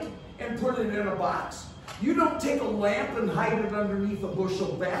light and put it in a box. You don't take a lamp and hide it underneath a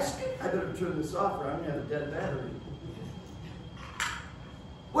bushel basket. I better turn this off or I'm going to have a dead battery.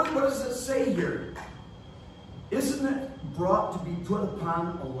 What does it say here? Isn't it brought to be put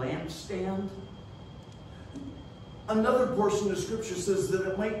upon a lampstand? Another portion of Scripture says that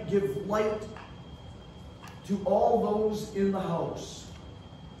it might give light to all those in the house.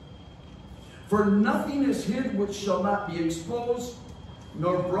 For nothing is hid which shall not be exposed,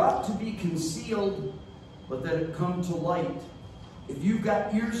 nor brought to be concealed, but that it come to light. If you've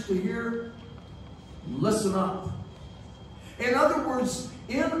got ears to hear, listen up. In other words,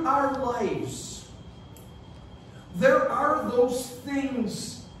 in our lives, there are those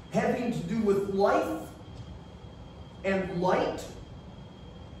things having to do with life and light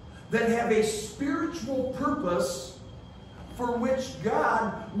that have a spiritual purpose for which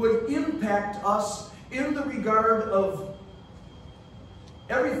God would impact us in the regard of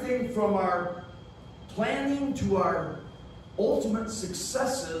everything from our planning to our ultimate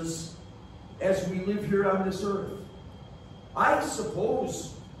successes as we live here on this earth. I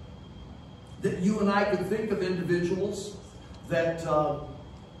suppose that you and I could think of individuals that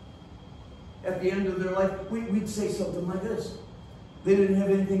at the end of their life, we'd say something like this. They didn't have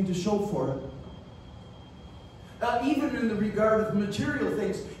anything to show for it. Even in the regard of material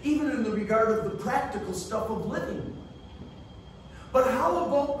things, even in the regard of the practical stuff of living. But how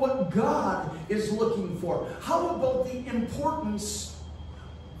about what God is looking for? How about the importance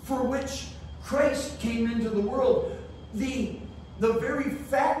for which Christ came into the world? the very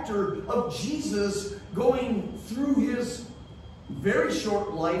factor of Jesus going through his very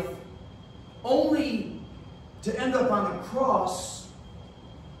short life only to end up on a cross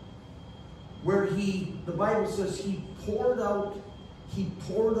where the Bible says he poured out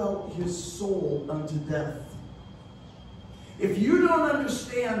his soul unto death. If you don't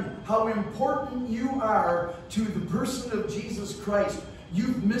understand how important you are to the person of Jesus Christ,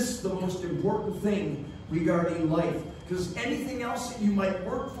 you've missed the most important thing regarding life. Because anything else that you might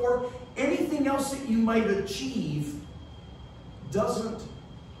work for, anything else that you might achieve, doesn't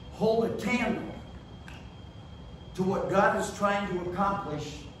hold a candle to what God is trying to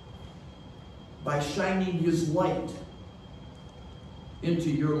accomplish by shining his light into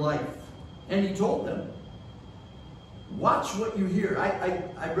your life. And he told them, watch what you hear.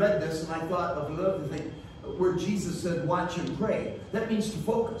 I read this and I thought of another thing where Jesus said, watch and pray. That means to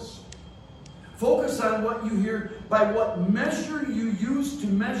focus. Focus on what you hear. By what measure you use to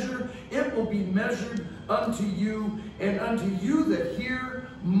measure, it will be measured unto you. And unto you that hear,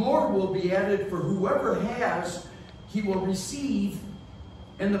 more will be added. For whoever has, he will receive.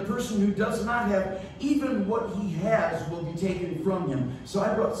 And the person who does not have, even what he has will be taken from him. So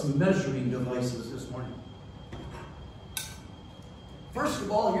I brought some measuring devices this morning. First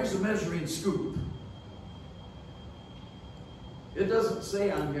of all, here's a measuring scoop. It doesn't say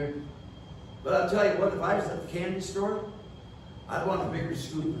on here, but I'll tell you what, if I was at the candy store, I'd want a bigger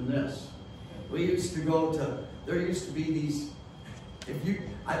scoop than this. We used to go to, there used to be these,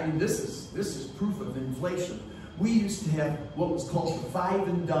 this is proof of inflation. We used to have what was called the 5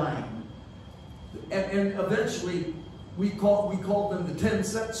 and dime. And eventually, we called them the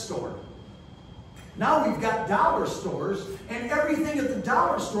 10-cent store. Now we've got dollar stores, and everything at the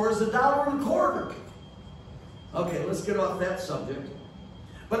dollar store is $1.25. Okay, let's get off that subject.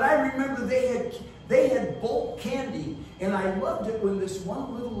 But I remember they had bulk candy, and I loved it when this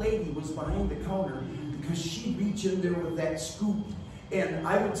one little lady was behind the counter because she'd reach in there with that scoop, and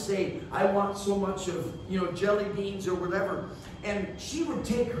I would say, I want so much of, jelly beans or whatever, and she would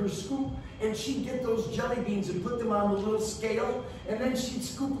take her scoop and she'd get those jelly beans and put them on the little scale, and then she'd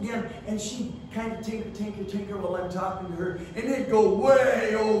scoop again, and she'd kind of tinker while I'm talking to her, and it'd go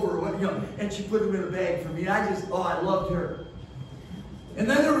way over, and she put them in a bag for me. I loved her. And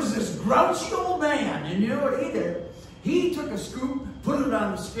then there was this grouchy old man, and you know what he did? He took a scoop, put it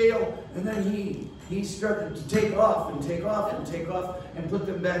on the scale, and then he started to take off and take off and take off and put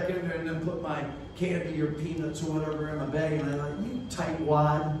them back in there, and then put my candy or peanuts or whatever in my bag, and I thought, you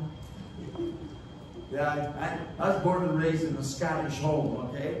tightwad. Yeah, I was born and raised in a Scottish home,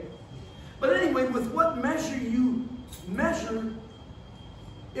 okay? But anyway, with what measure you measure,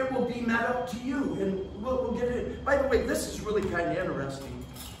 it will be met up to you, and we'll get it. By the way, this is really kind of interesting.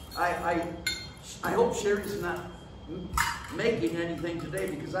 I hope Sherry's not making anything today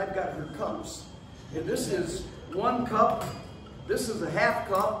because I've got her cups. And this is 1 cup, this is a half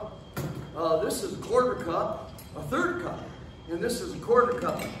cup, this is a quarter cup, a third cup, and this is a quarter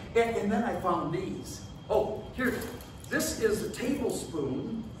cup. And then I found these. Oh, here, this is a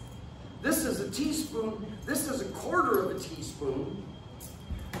tablespoon, this is a teaspoon, this is a quarter of a teaspoon.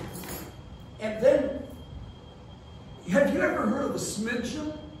 And then, have you ever heard of a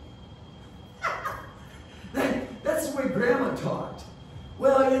smidgen? That's the way Grandma talked.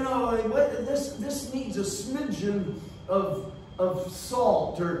 Well, this needs a smidgen of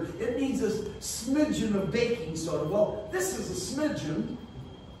salt, or it needs a smidgen of baking soda. Well, this is a smidgen.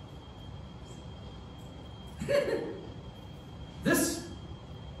 This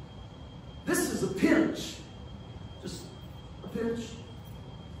is a pinch. Just a pinch.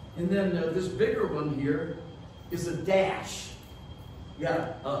 And then this bigger one here is a dash.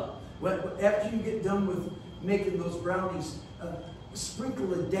 Yeah. After you get done with making those brownies,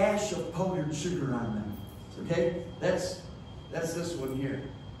 sprinkle a dash of powdered sugar on them. Okay? That's this one here.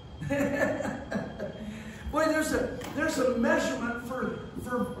 Boy, there's a measurement for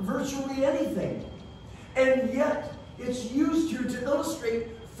virtually anything. And yet, it's used here to illustrate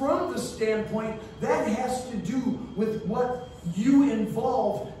from the standpoint that has to do with what you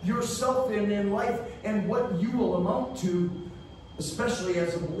involve yourself in life and what you will amount to, especially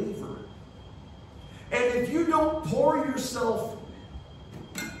as a believer. And if you don't pour yourself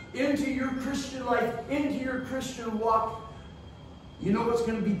into your Christian life, into your Christian walk, you know what's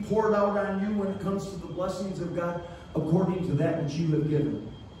going to be poured out on you when it comes to the blessings of God? According to that which you have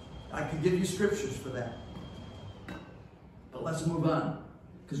given. I could give you scriptures for that. But let's move on,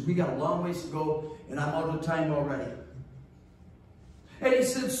 because we got a long ways to go, and I'm out of time already. And he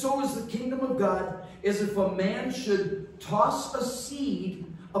said, so is the kingdom of God, as if a man should toss a seed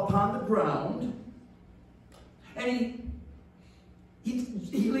upon the ground, And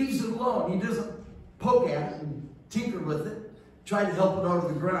he leaves it alone. He doesn't poke at it and tinker with it, try to help it out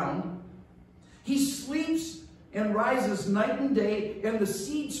of the ground. He sleeps and rises night and day, and the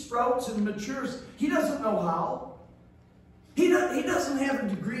seed sprouts and matures. He doesn't know how. He doesn't have a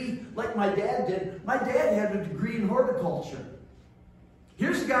degree like my dad did. My dad had a degree in horticulture.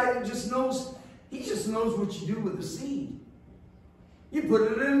 Here's a guy that just knows, he just knows what you do with the seed. You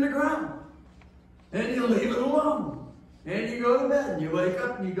put it in the ground, and you leave it alone. And you go to bed, and you wake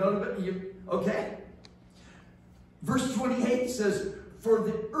up, and you go to bed. Okay? Verse 28 says, for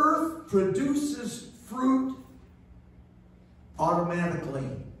the earth produces fruit automatically.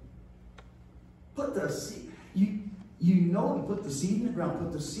 Put the seed, you know to put the seed in the ground.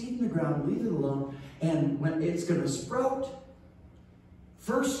 Put the seed in the ground, leave it alone, and when it's going to sprout,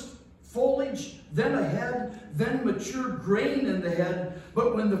 first foliage, then a head, then mature grain in the head.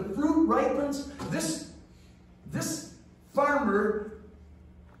 But when the fruit ripens, this farmer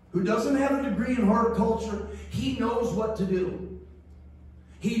who doesn't have a degree in horticulture, he knows what to do.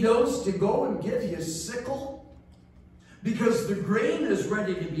 He knows to go and get his sickle, because the grain is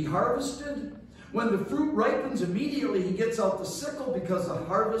ready to be harvested. When the fruit ripens, immediately he gets out the sickle because the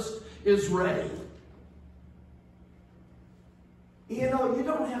harvest is ready. You know, you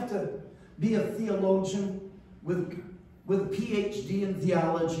don't have to be a theologian with a PhD in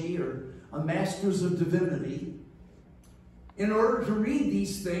theology or a master's of divinity in order to read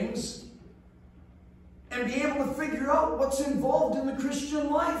these things and be able to figure out what's involved in the Christian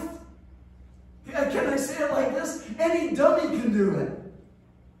life. Can I say it like this? Any dummy can do it.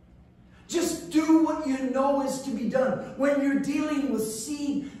 Just do what you know is to be done. When you're dealing with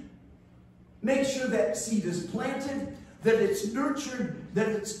seed, make sure that seed is planted, that it's nurtured, that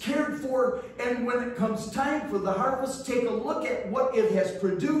it's cared for, and when it comes time for the harvest, take a look at what it has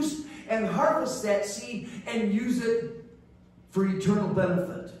produced and harvest that seed and use it for eternal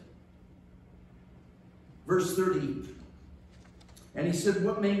benefit. Verse 30. And he said,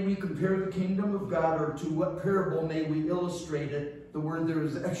 what may we compare the kingdom of God, or to what parable may we illustrate it? The word there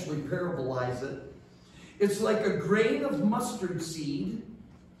is actually parabolize it. It's like a grain of mustard seed.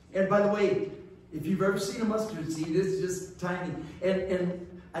 And by the way, if you've ever seen a mustard seed, it's just tiny. And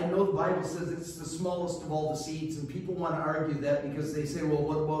I know the Bible says it's the smallest of all the seeds, and people want to argue that because they say,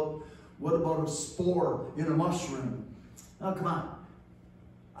 well, what about a spore in a mushroom? Oh, come on.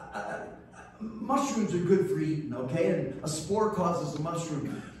 Mushrooms are good for eating, okay? And a spore causes a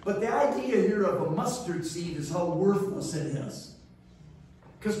mushroom. But the idea here of a mustard seed is how worthless it is.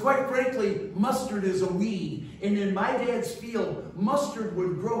 Because quite frankly, mustard is a weed. And in my dad's field, mustard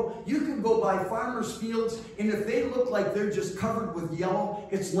would grow. You can go by farmers' fields, and if they look like they're just covered with yellow,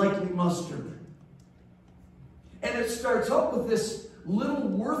 it's likely mustard. And it starts out with this little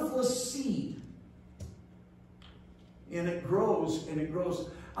worthless seed. And it grows, and it grows.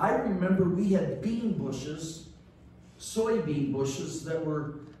 I remember we had bean bushes, soybean bushes that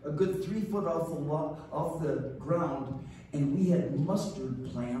were a good 3 foot off the ground, and we had mustard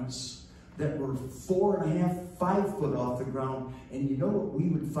plants that were 4.5, 5 foot off the ground. And you know what we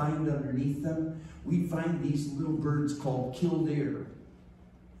would find underneath them? We'd find these little birds called killdeer.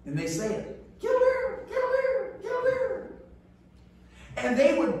 And they say it, killdeer, killdeer, killdeer. And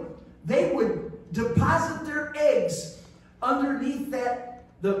they would deposit their eggs underneath that,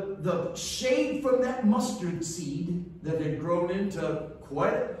 the shade from that mustard seed that had grown into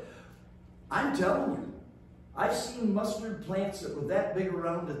quite a, I'm telling you, I've seen mustard plants that were that big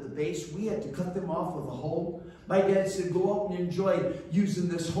around at the base. We had to cut them off with a hoe. My dad said, go out and enjoy using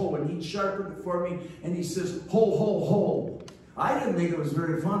this hoe. And he'd sharpen it for me. And he says, hoe, hoe, hoe. I didn't think it was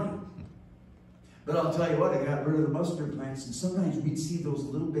very funny. But I'll tell you what, I got rid of the mustard plants. And sometimes we'd see those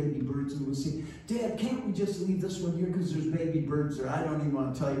little baby birds and we'd say, Dad, can't we just leave this one here because there's baby birds there? I don't even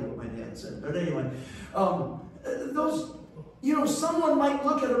want to tell you what my dad said. But anyway, someone might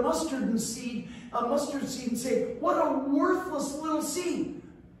look at a mustard seed and say, what a worthless little seed.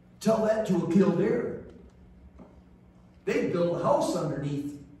 Tell that to a killdeer. They'd build a house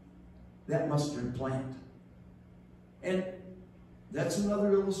underneath that mustard plant. And that's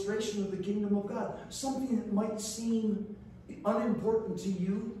another illustration of the kingdom of God. Something that might seem unimportant to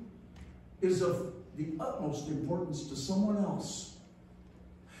you is of the utmost importance to someone else.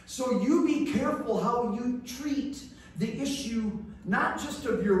 So you be careful how you treat the issue, not just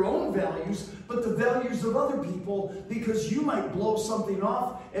of your own values, but the values of other people, because you might blow something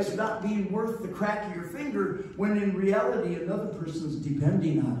off as not being worth the crack of your finger, when in reality another person's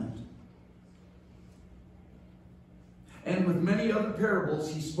depending on it. And with many other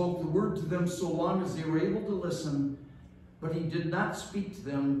parables, he spoke the word to them so long as they were able to listen, but he did not speak to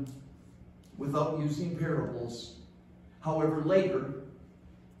them without using parables. However, later,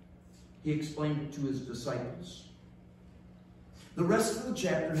 he explained it to his disciples. The rest of the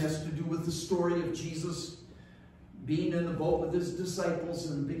chapter has to do with the story of Jesus being in the boat with his disciples,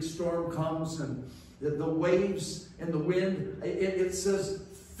 and a big storm comes, and the waves and the wind, it says,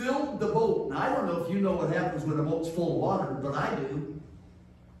 filled the boat. Now, I don't know if you know what happens when a boat's full of water, but I do.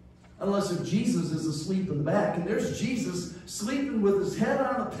 Unless if Jesus is asleep in the back. And there's Jesus sleeping with his head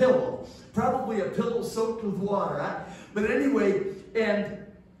on a pillow. Probably a pillow soaked with water. But anyway, and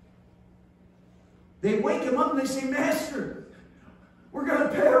they wake him up and they say, Master, we're going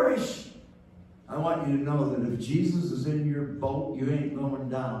to perish. I want you to know that if Jesus is in your boat, you ain't going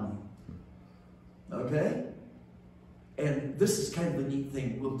down. Okay? And this is kind of a neat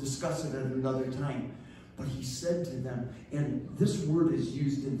thing. We'll discuss it at another time. But he said to them, and this word is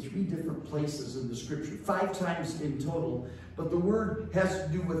used in 3 different places in the scripture, 5 times in total, but the word has to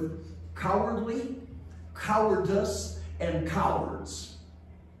do with cowardly, cowardice, and cowards.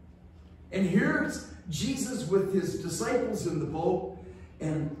 And here's Jesus with his disciples in the boat,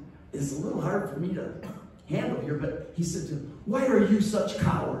 and it's a little hard for me to handle here, but he said to them, why are you such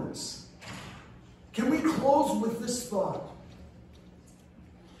cowards? Can we close with this thought?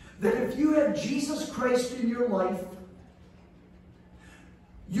 That if you have Jesus Christ in your life,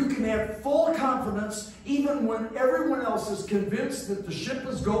 you can have full confidence even when everyone else is convinced that the ship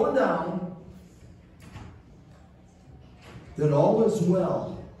is going down, that all is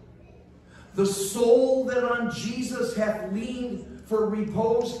well. The soul that on Jesus hath leaned for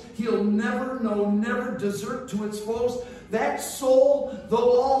repose, he'll never, no, never desert to its foes. That soul,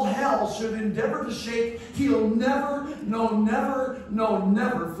 though all hell should endeavor to shake, he'll never, no, never, no,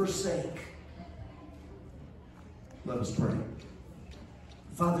 never forsake. Let us pray.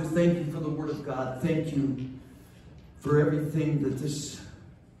 Father, thank you for the word of God. Thank you for everything that this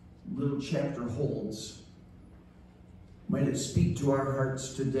little chapter holds. Might it speak to our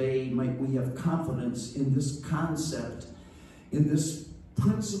hearts today. Might we have confidence in this concept, in this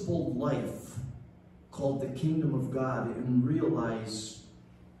principled life called the kingdom of God, and realize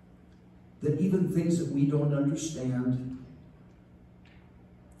that even things that we don't understand,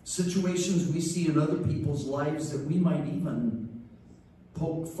 situations we see in other people's lives that we might even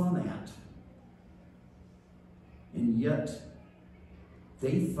poke fun at, and yet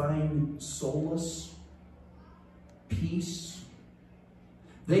they find solace, peace.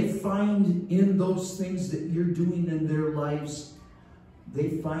 They find in those things that you're doing in their lives, they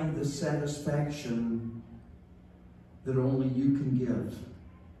find the satisfaction that only you can give.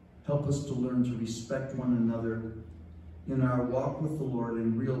 Help us to learn to respect one another in our walk with the Lord,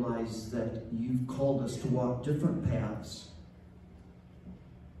 and realize that you've called us to walk different paths.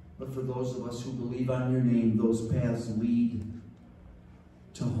 But for those of us who believe on your name, those paths lead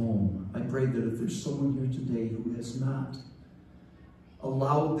to home. I pray that if there's someone here today who has not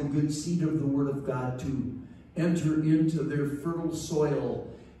allowed the good seed of the Word of God to enter into their fertile soil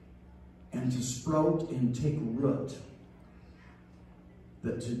and to sprout and take root,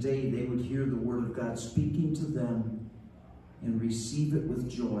 that today they would hear the Word of God speaking to them and receive it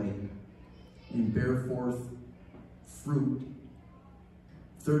with joy and bear forth fruit.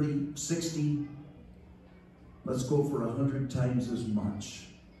 30, 60, let's go for 100 times as much.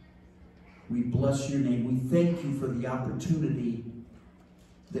 We bless your name. We thank you for the opportunity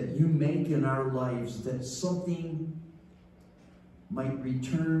that you make in our lives, that something might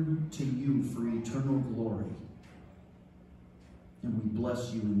return to you for eternal glory. And we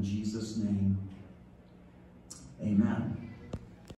bless you in Jesus' name. Amen.